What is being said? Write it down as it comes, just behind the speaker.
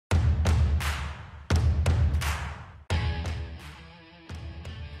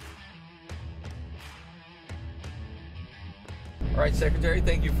Right, Secretary,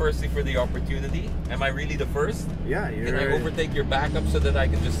 thank you firstly for the opportunity. Am I really the first? Yeah, Can I overtake your backup so that I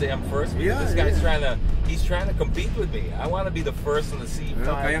can just say I'm first? Because this guy's trying to compete with me. I want to be the first on the C5.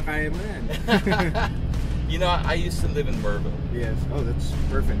 Kaya mo yan. You know, I used to live in Merville. Yes. Oh, that's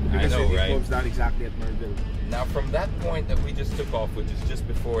perfect. Because I know, right? It closed down exactly at Merville. Now, from that point that we just took off, which is just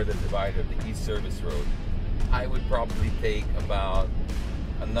before the divider, the East Service Road, I would probably take about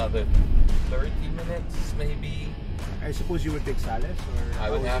another 30 minutes, maybe. I suppose you would take Sales, or I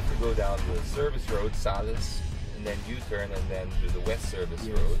would have to go down the Service Road, Sales, and then U-turn, and then do the West Service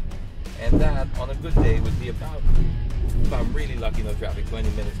Road. And that, on a good day, would be about, if I'm really lucky, no traffic, 20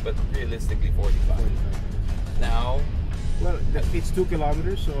 minutes, but realistically 45. Now, well, it's 2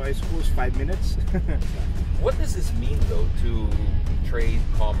 kilometers, so I suppose 5 minutes. What does this mean, though, to trade,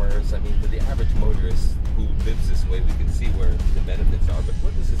 commerce? I mean, to the average motorist who lives this way, we can see where the benefits are, but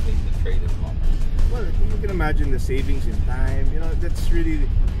what does this mean to trade and commerce? Well, you can imagine the savings in time. You know, that's really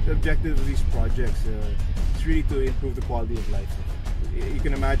the objective of these projects. It's really to improve the quality of life. You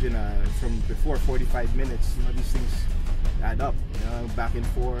can imagine from before 45 minutes, you know, these things add up. You know, back and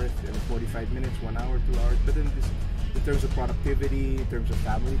forth, 45 minutes, 1 hour, 2 hours. But then this, in terms of productivity, in terms of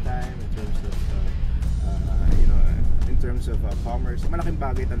family time, in terms of you know, in terms of commerce, malaking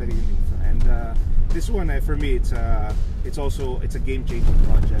bagay talaga yun dito. And this one, for me, it's a game-changing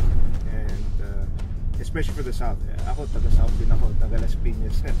project, and especially for the South. Ako taga-South din ako, taga-Las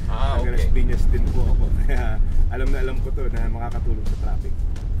Piñas. Taga-Las Piñas din po ako. Kaya alam ko to na makakatulong sa traffic.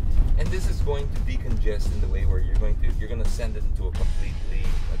 And this is going to decongest in the way where you're going to send it into a completely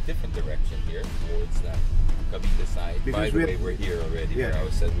different direction here towards that Cavite side. Because by the way, we're here already where I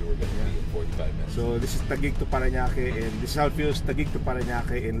said we were going to be in 45 minutes. So this is Taguig to Paranaque, and this is how it feels, Taguig to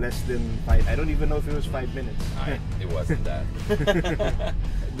Paranaque in less than 5. I don't even know if it was 5 minutes. It wasn't that.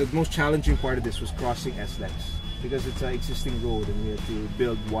 The most challenging part of this was crossing SLEX, because it's an existing road and we had to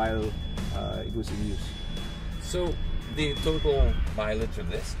build while it was in use. So the total mileage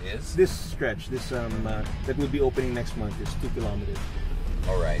of this is? This stretch, that will be opening next month, is 2 kilometers.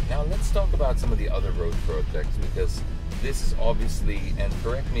 Alright, now let's talk about some of the other road projects, because this is obviously, and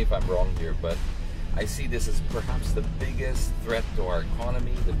correct me if I'm wrong here, but I see this as perhaps the biggest threat to our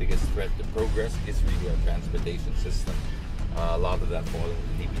economy, the biggest threat to progress is really our transportation system. A lot of that falling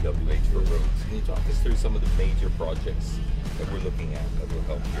to DPWH for roads. Can you talk us through some of the major projects that we're looking at that will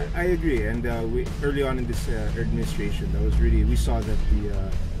help here? I agree, and we early on in this administration, we saw that the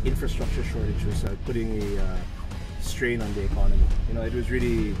infrastructure shortage was putting a strain on the economy. You know, it was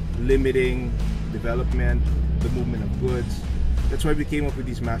really limiting development, the movement of goods. That's why we came up with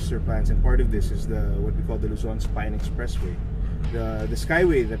these master plans, and part of this is what we call the Luzon Spine Expressway. The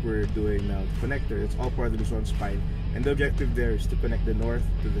Skyway that we're doing now, the connector, it's all part of the Luzon Spine, and the objective there is to connect the north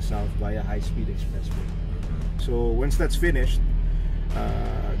to the south via high-speed expressway. So once that's finished,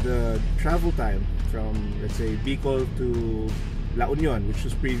 the travel time from, let's say, Bicol to La Union, which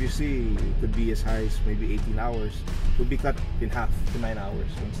was previously could be as high as maybe 18 hours, will be cut in half to 9 hours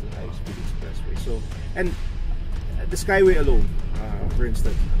once the high-speed expressway. So, and the Skyway alone, for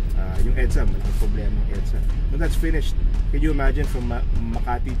instance, yung EDSA, malaking problema yung EDSA. When that's finished, can you imagine from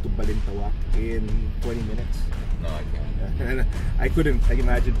Makati to Balintawak in 20 minutes? No, I can't. I couldn't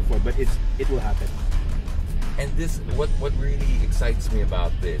imagine before, but it will happen. And this, what really excites me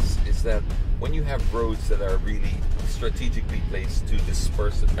about this is that when you have roads that are really strategically placed to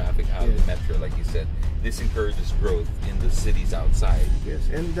disperse the traffic out of the metro, like you said, this encourages growth in the cities outside. Yes,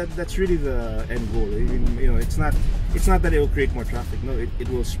 and that's really the end goal. You know, it's not that it will create more traffic. No, it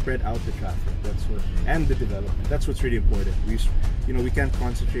will spread out the traffic. That's what, and the development. That's what's really important. We can't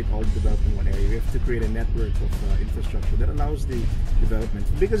concentrate all the development in one area. We have to create a network of infrastructure that allows the development.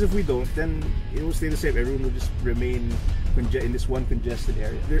 Because if we don't, then it will stay the same. Everyone will just remain in this one congested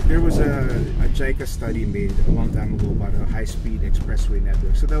area. There was a JICA study made a long time ago about a high-speed expressway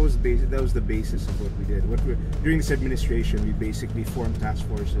network. So that was the basis of what we did. During this administration, we basically formed task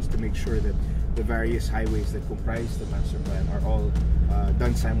forces to make sure that the various highways that comprise the master plan are all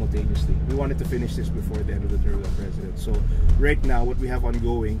done simultaneously. We wanted to finish this before the end of the term of the president. So right now, what we have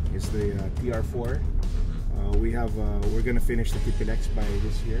ongoing is the TR4. We're going to finish the TPLX by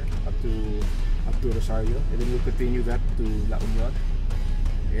this year up to Rosario, and then we'll continue that to La Union.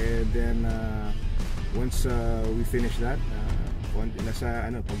 And then once we finish that, pag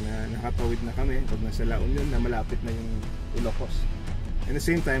nakatawid na kami, pag nasa La Union na malapit na yung Ilocos. At the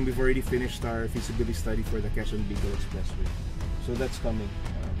same time, we've already finished our feasibility study for the Quezon Bicol Expressway. So that's coming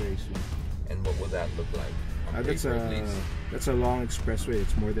very soon. And what will that look like? That's a long expressway.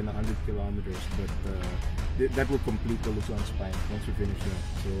 It's more than 100 kilometers, but that will complete the Luzon spine once we finish that.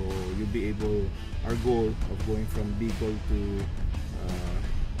 So you'll be able. Our goal of going from Bicol to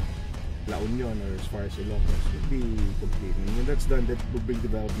La Union or as far as Ilocos will be complete. And when that's done, that will bring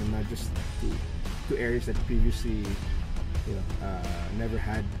development not just to areas that previously never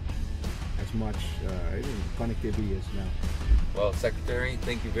had as much connectivity as now. Well, Secretary,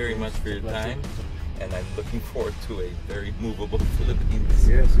 thank you very much for your time, and I'm looking forward to a very movable Philippines.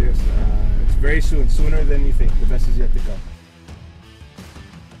 Yes. It's very soon, sooner than you think. The best is yet to come.